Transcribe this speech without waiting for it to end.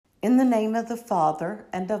In the name of the Father,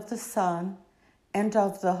 and of the Son, and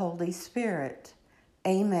of the Holy Spirit.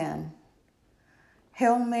 Amen.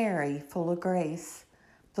 Hail Mary, full of grace,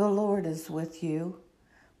 the Lord is with you.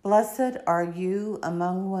 Blessed are you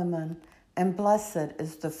among women, and blessed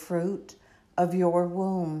is the fruit of your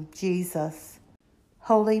womb, Jesus.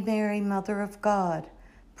 Holy Mary, Mother of God,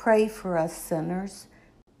 pray for us sinners,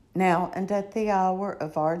 now and at the hour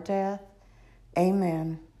of our death.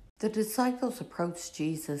 Amen. The disciples approached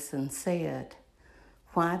Jesus and said,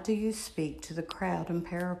 "Why do you speak to the crowd in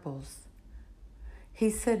parables?"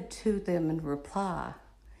 He said to them in reply,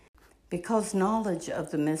 "Because knowledge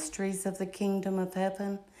of the mysteries of the kingdom of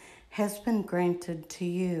heaven has been granted to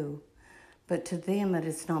you, but to them it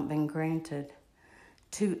has not been granted.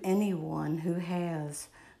 To anyone who has,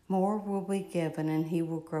 more will be given, and he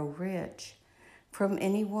will grow rich. From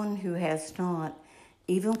anyone who has not,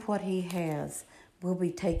 even what he has will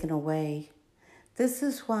be taken away. This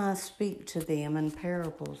is why I speak to them in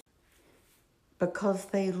parables, because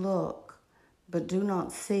they look, but do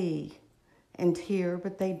not see, and hear,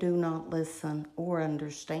 but they do not listen or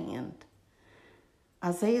understand."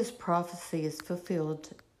 Isaiah's prophecy is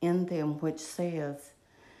fulfilled in them which says,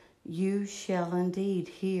 "You shall indeed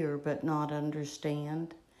hear, but not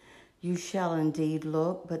understand. You shall indeed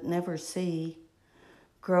look, but never see.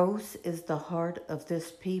 Gross is the heart of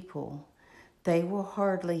this people. They will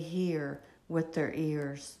hardly hear with their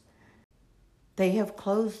ears. They have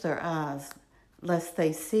closed their eyes, lest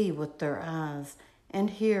they see with their eyes,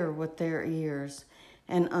 and hear with their ears,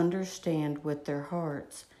 and understand with their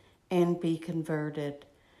hearts, and be converted,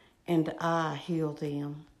 and I heal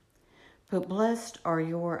them. But blessed are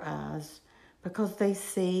your eyes, because they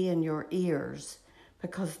see, and your ears,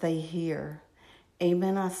 because they hear.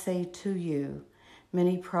 Amen, I say to you,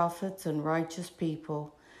 many prophets and righteous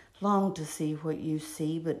people longed to see what you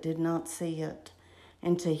see, but did not see it,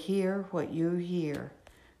 and to hear what you hear,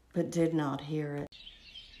 but did not hear it."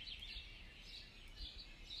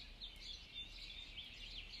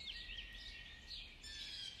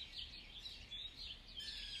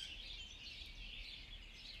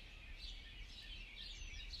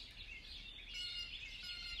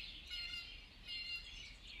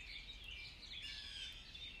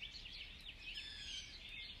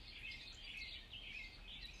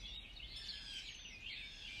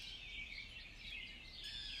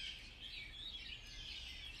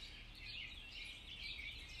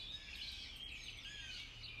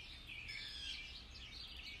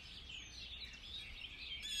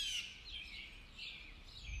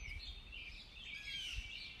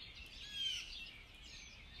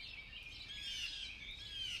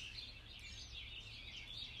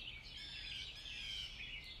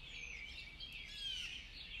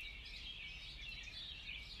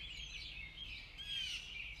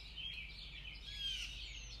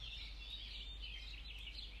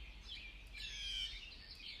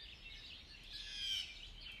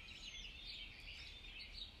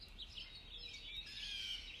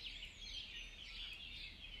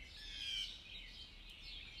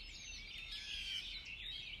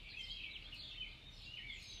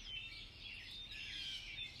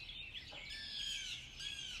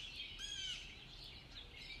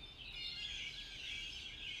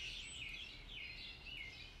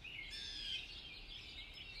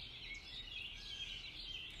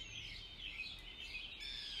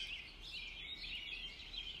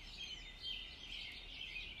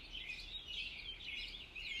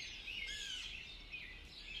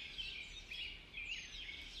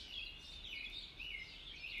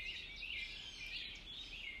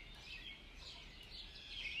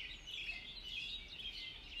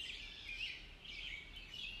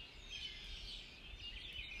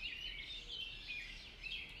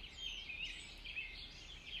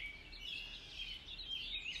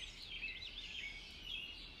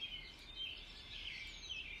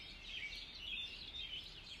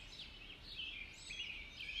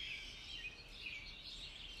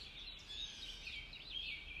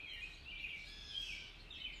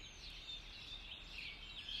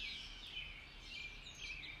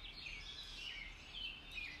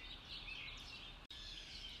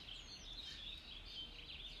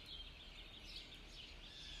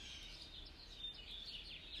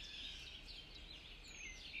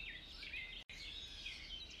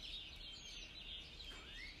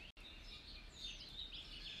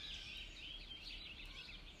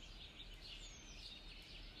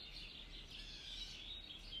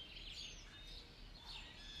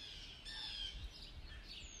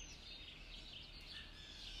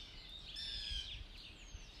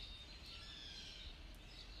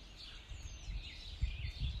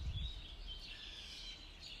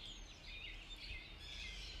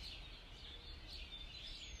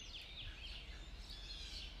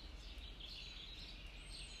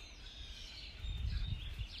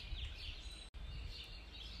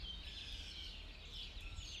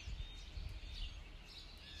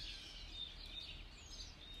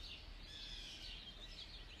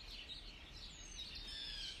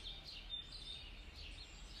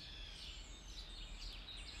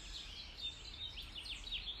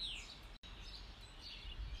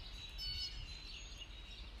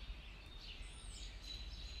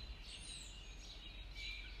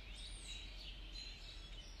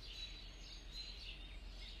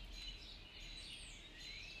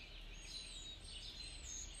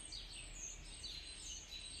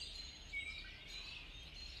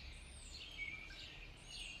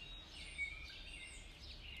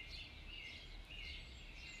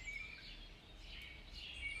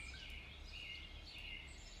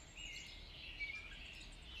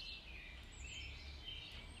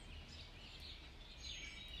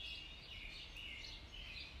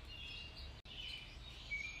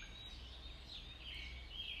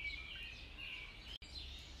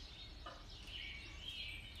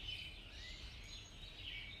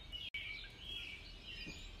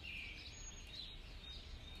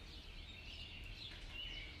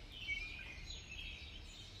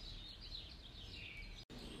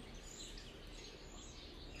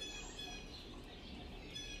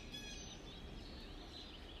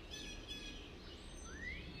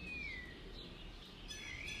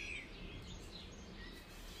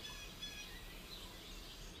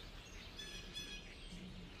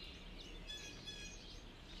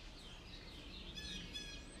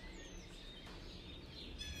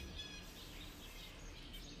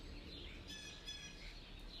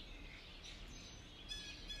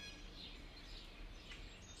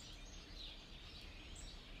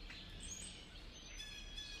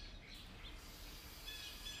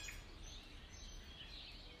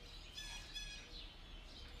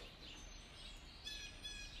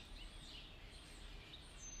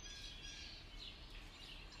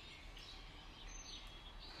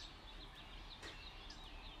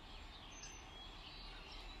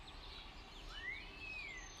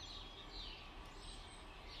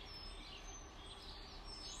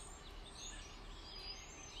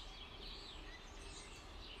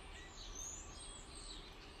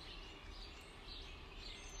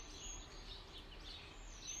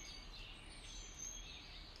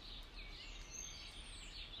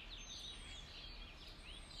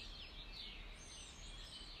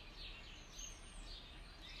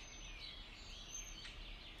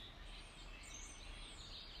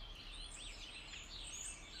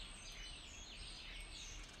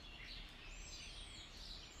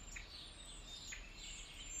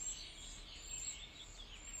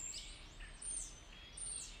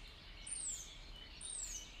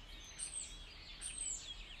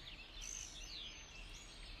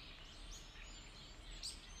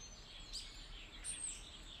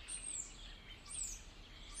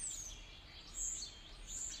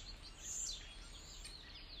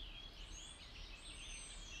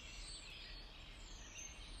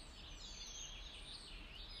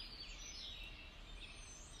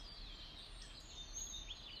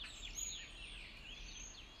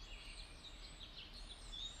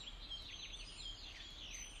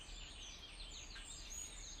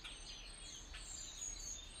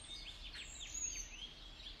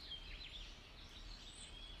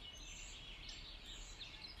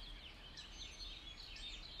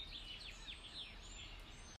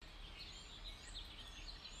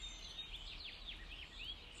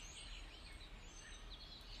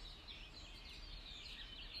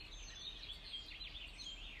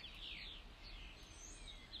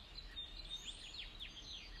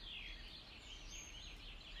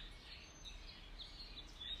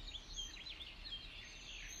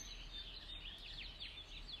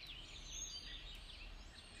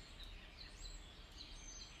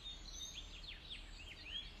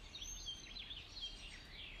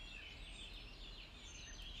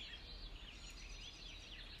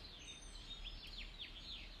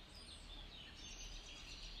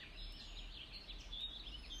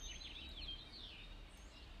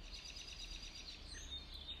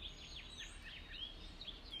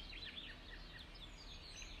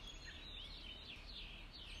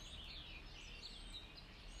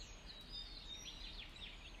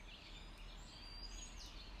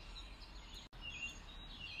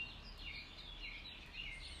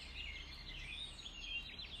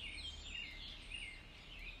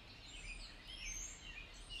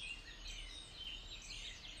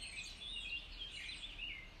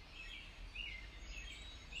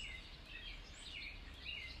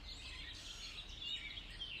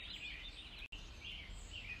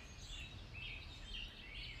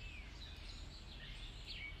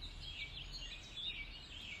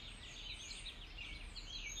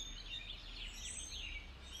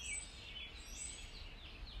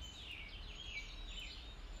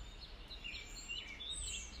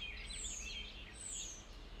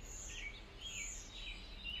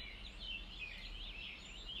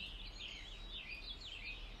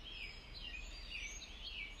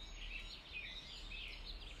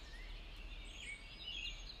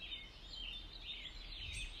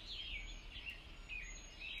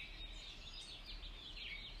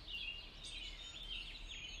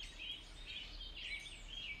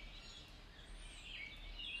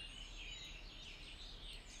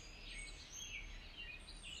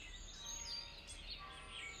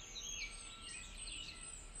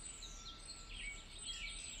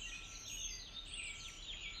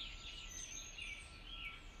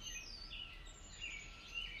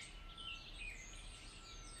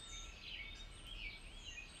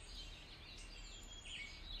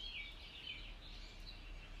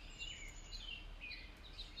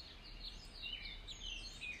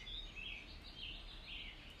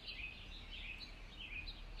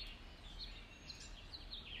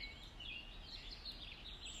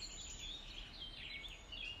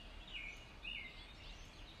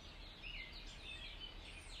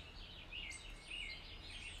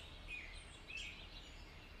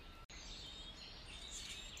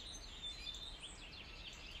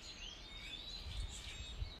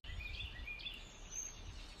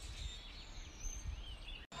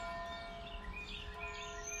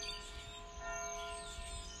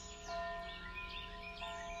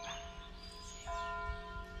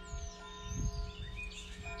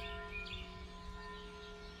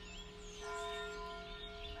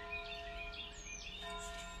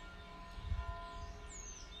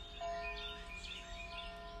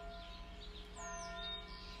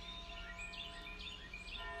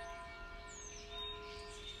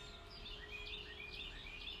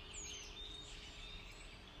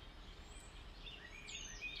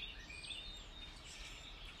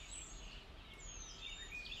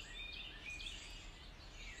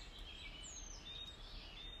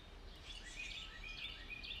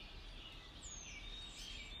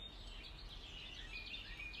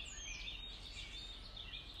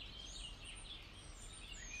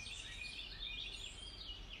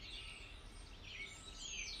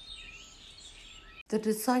 The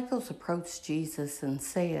disciples approached Jesus and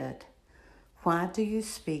said, "Why do you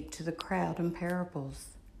speak to the crowd in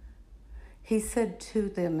parables?" He said to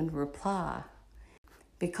them in reply,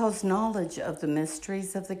 "Because knowledge of the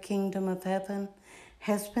mysteries of the kingdom of heaven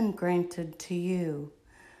has been granted to you,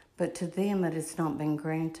 but to them it has not been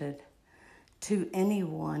granted. To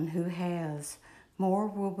anyone who has, more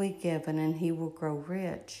will be given, and he will grow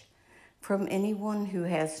rich. From anyone who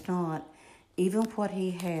has not, even what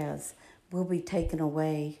he has will be taken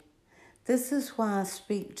away. This is why I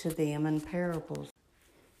speak to them in parables,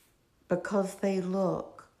 because they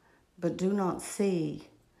look, but do not see,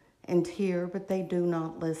 and hear, but they do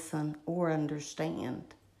not listen or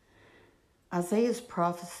understand." Isaiah's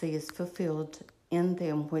prophecy is fulfilled in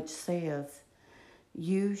them which says,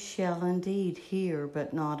 "You shall indeed hear,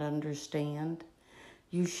 but not understand.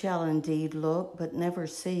 You shall indeed look, but never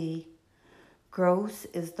see. Gross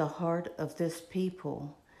is the heart of this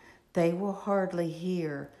people. They will hardly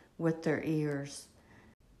hear with their ears.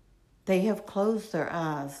 They have closed their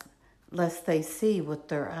eyes, lest they see with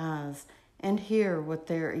their eyes, and hear with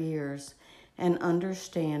their ears, and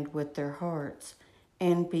understand with their hearts,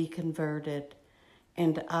 and be converted,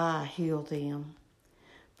 and I heal them.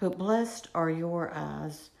 But blessed are your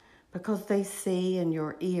eyes, because they see, and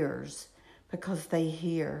your ears, because they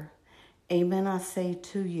hear. Amen, I say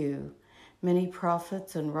to you, many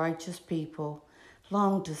prophets and righteous people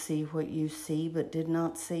longed to see what you see, but did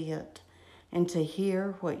not see it, and to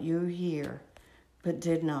hear what you hear, but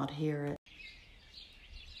did not hear it."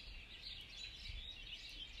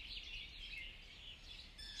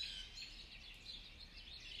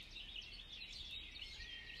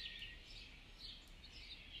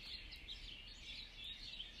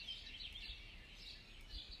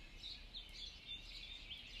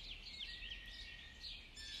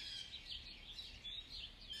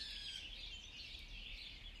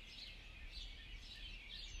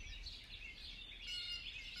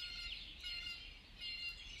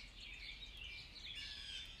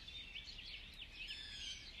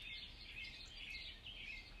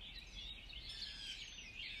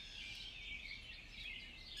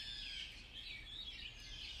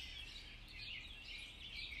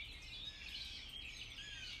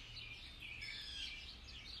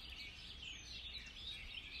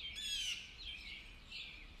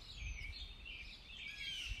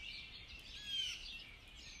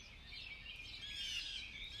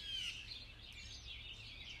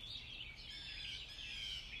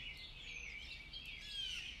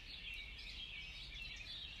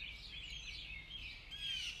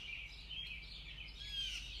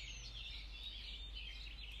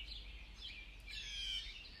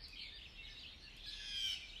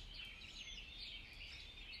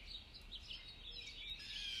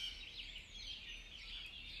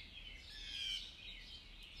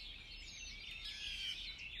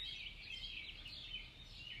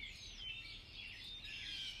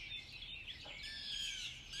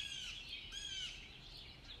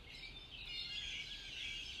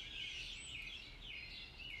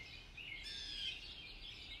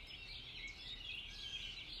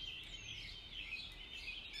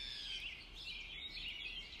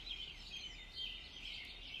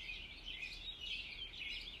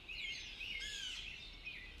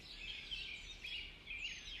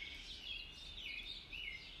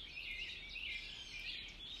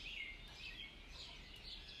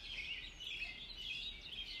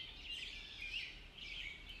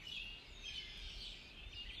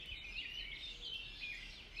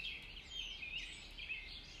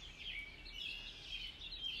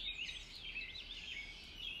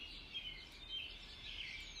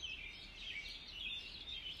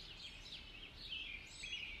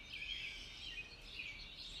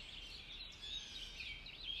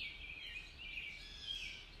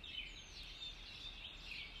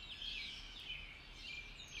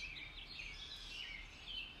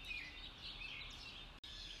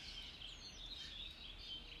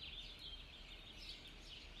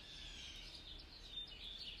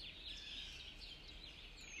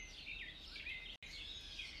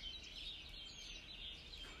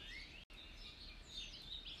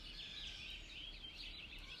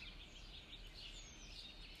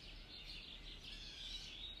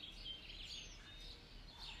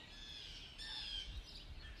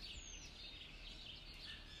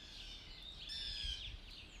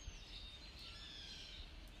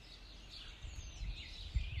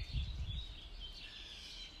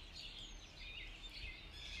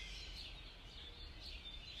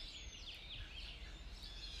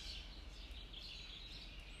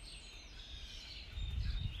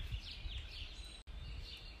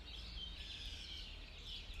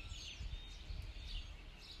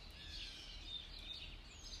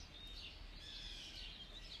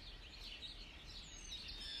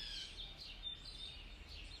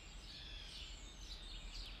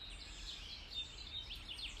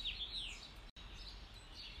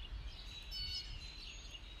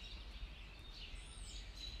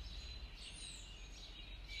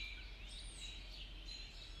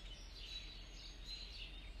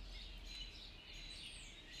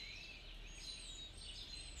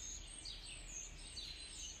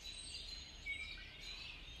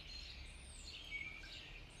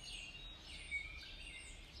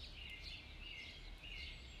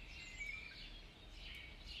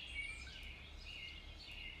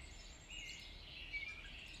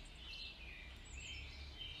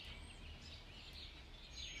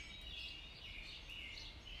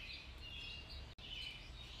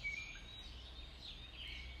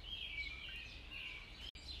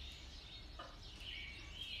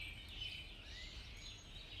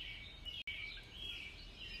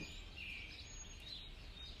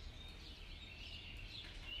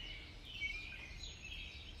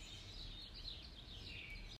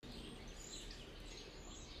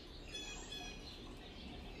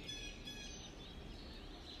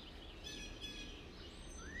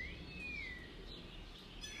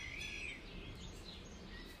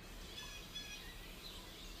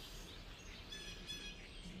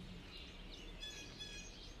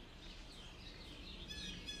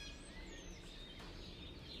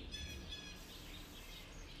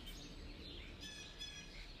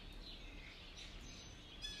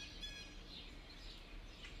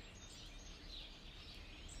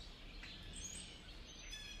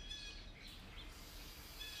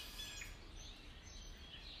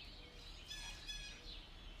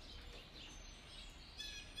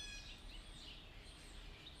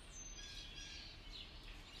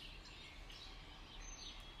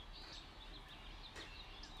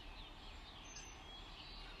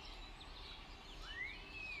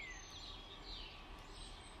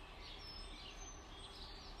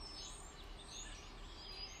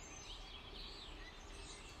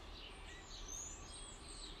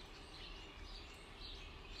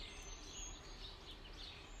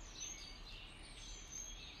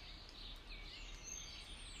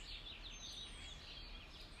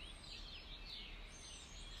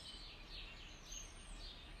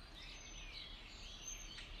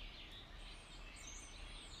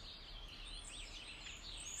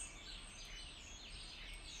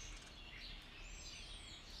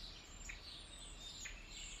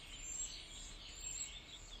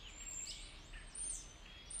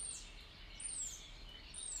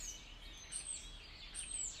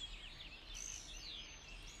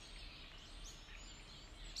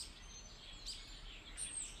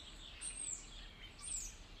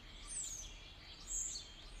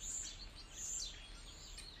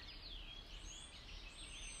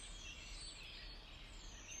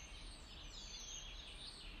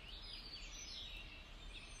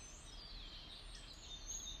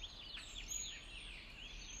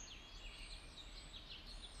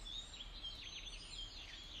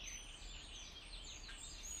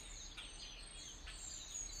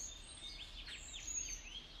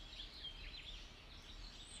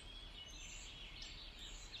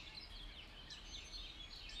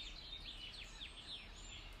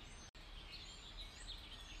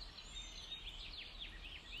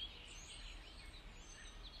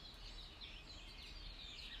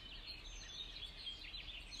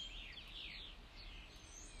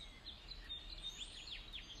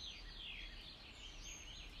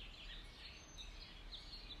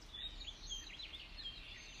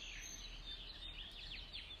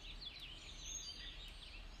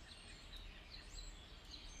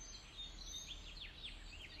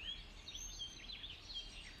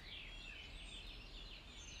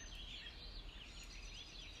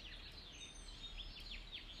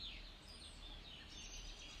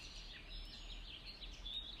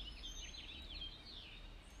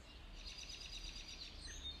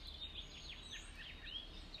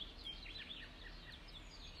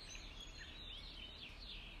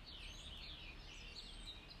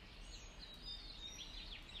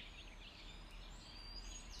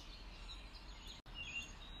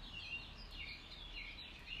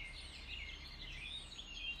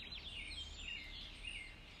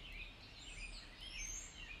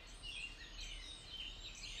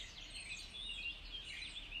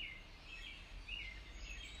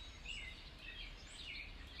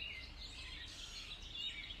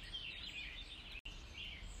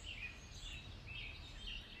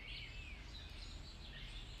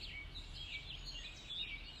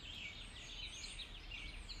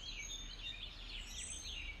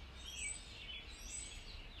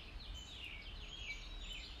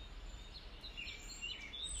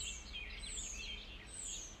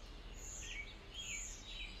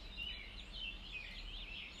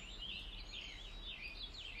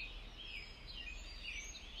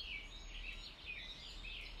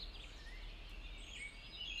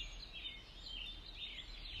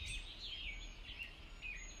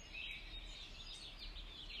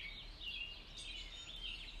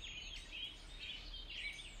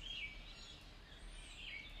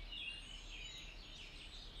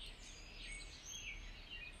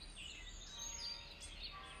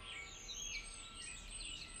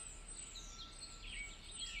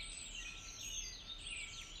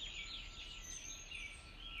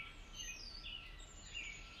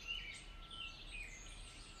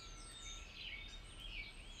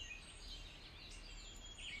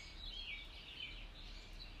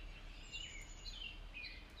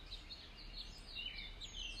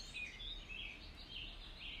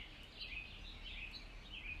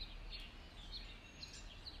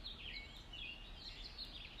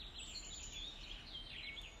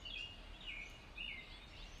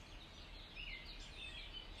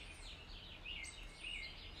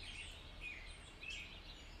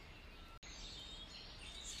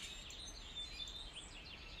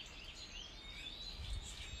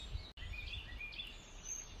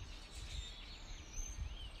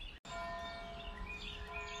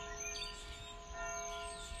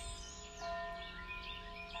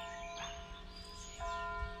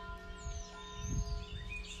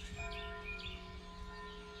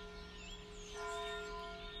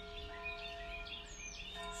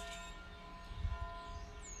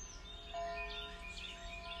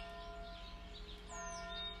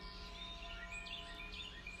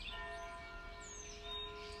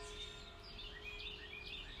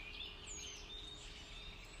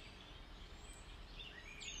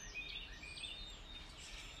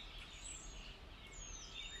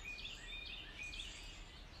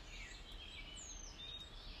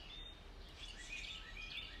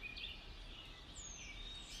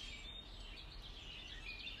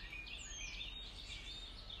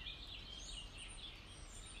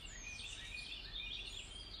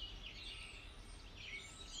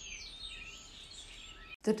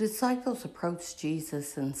 The disciples approached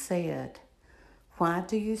Jesus and said, "Why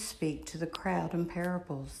do you speak to the crowd in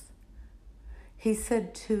parables?" He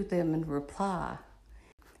said to them in reply,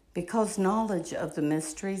 "Because knowledge of the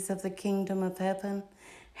mysteries of the kingdom of heaven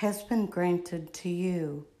has been granted to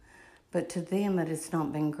you, but to them it has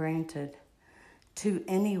not been granted. To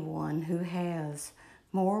anyone who has,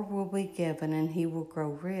 more will be given, and he will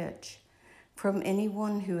grow rich. From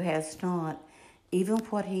anyone who has not, even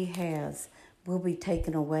what he has will be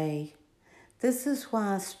taken away. This is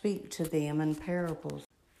why I speak to them in parables,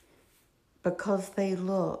 because they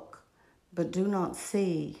look, but do not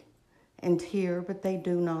see, and hear, but they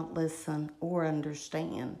do not listen or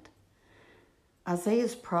understand."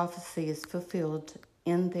 Isaiah's prophecy is fulfilled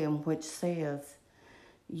in them which says,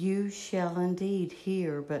 "You shall indeed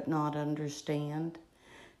hear, but not understand.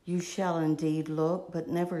 You shall indeed look, but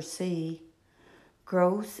never see.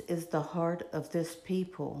 Gross is the heart of this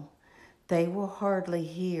people. They will hardly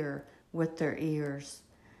hear with their ears.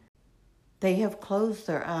 They have closed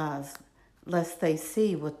their eyes, lest they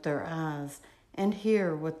see with their eyes, and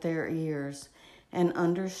hear with their ears, and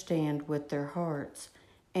understand with their hearts,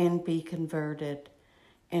 and be converted,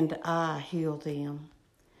 and I heal them.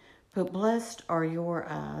 But blessed are your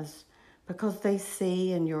eyes, because they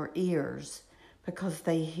see, and your ears, because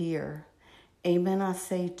they hear. Amen, I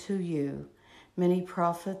say to you, many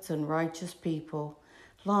prophets and righteous people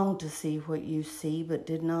longed to see what you see, but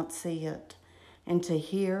did not see it, and to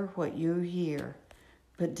hear what you hear,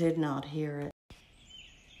 but did not hear it."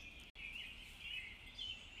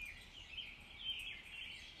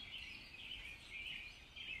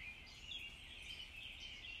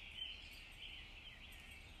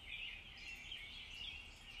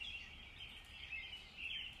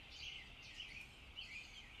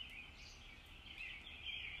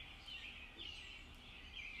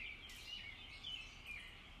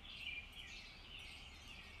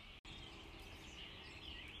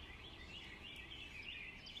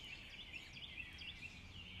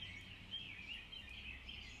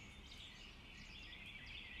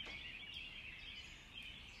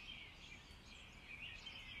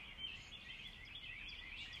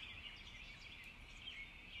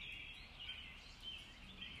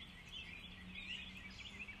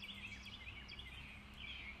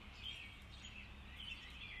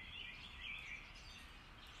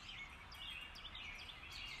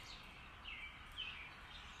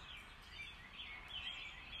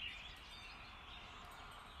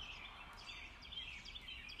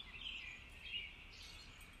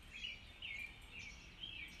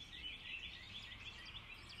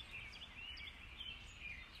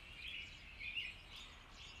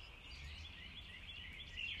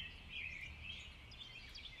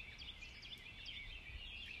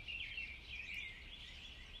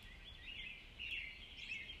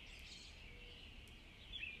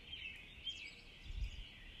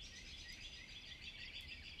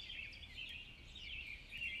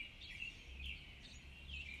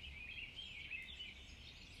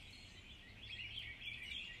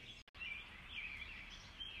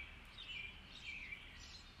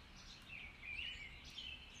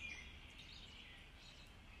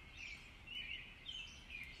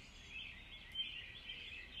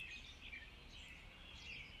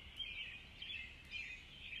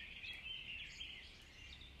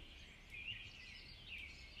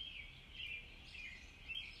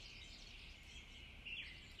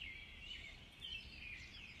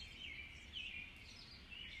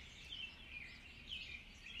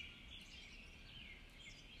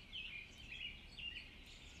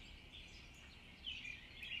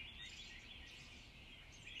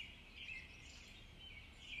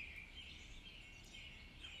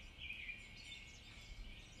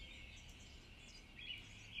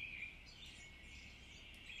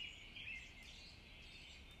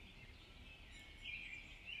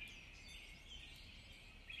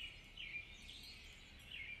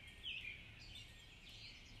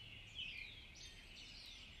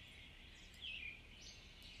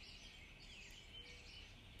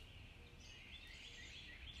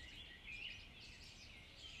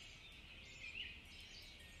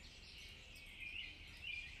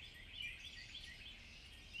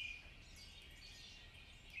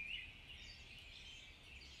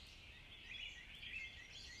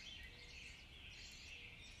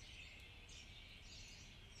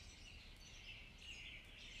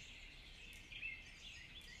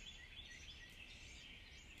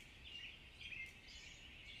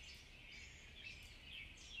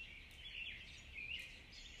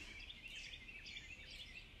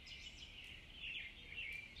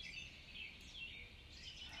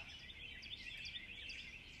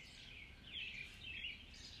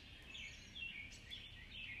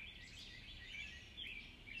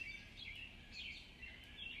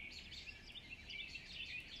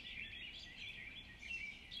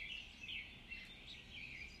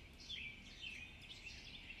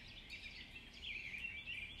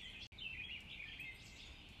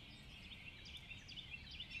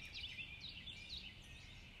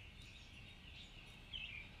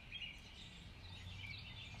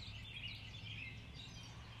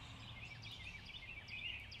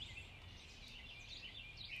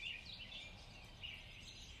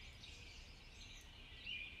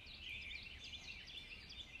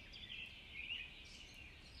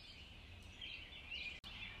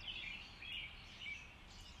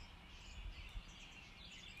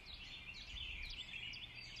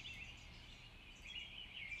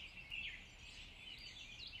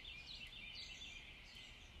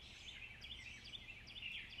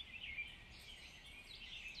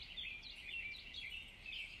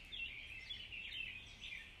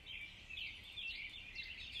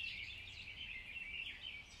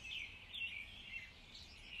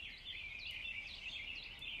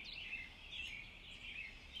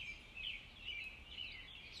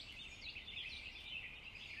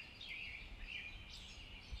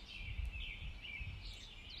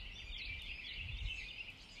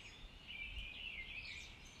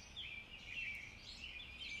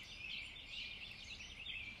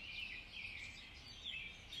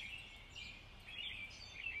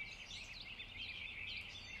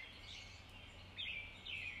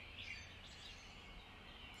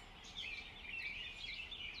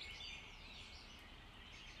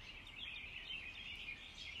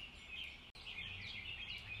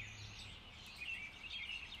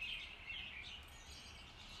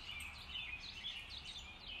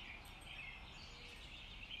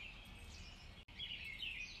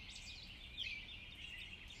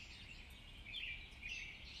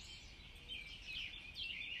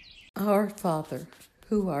 Our Father,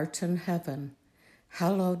 who art in heaven,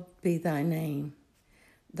 hallowed be thy name.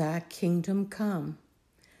 Thy kingdom come,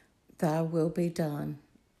 thy will be done,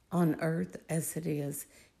 on earth as it is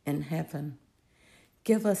in heaven.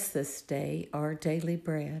 Give us this day our daily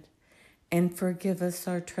bread, and forgive us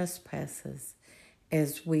our trespasses,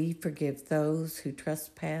 as we forgive those who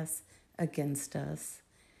trespass against us.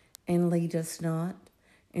 And lead us not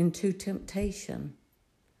into temptation,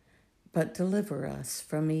 but deliver us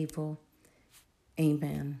from evil.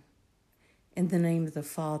 Amen. In the name of the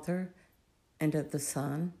Father, and of the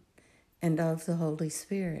Son, and of the Holy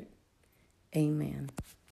Spirit. Amen.